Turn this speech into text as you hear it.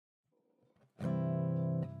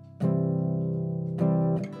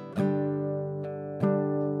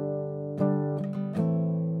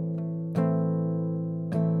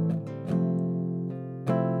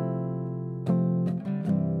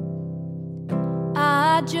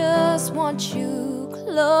I just want you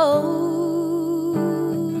close,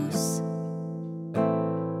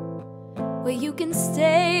 where you can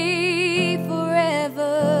stay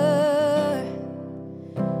forever.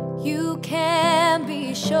 You can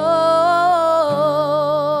be sure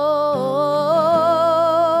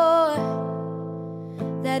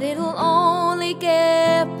that it'll only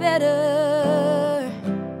get better.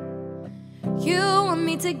 You and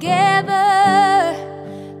me together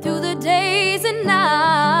through the days and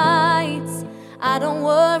nights. I don't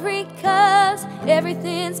worry, 'cause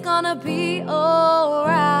everything's gonna be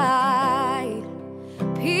alright.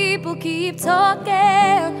 People keep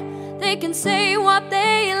talking, they can say what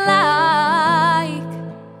they like.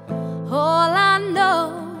 All I know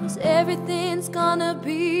is everything's gonna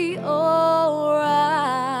be alright.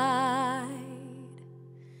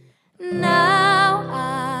 Now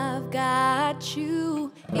I've got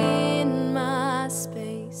you in my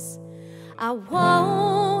space, I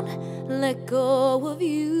won't let go of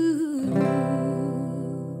you.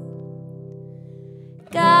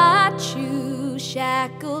 Got you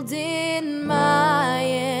shackled in my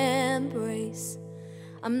embrace,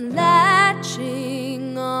 I'm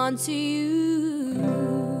latching onto you.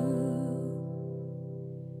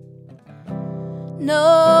 No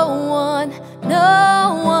one,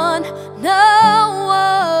 no one, no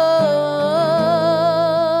one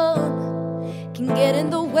can get in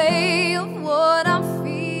the way of what I'm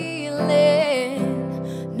feeling.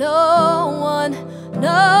 No one,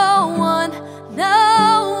 no one, no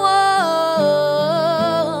one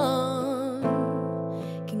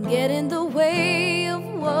can get in the way of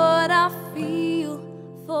what I feel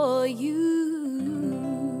for you.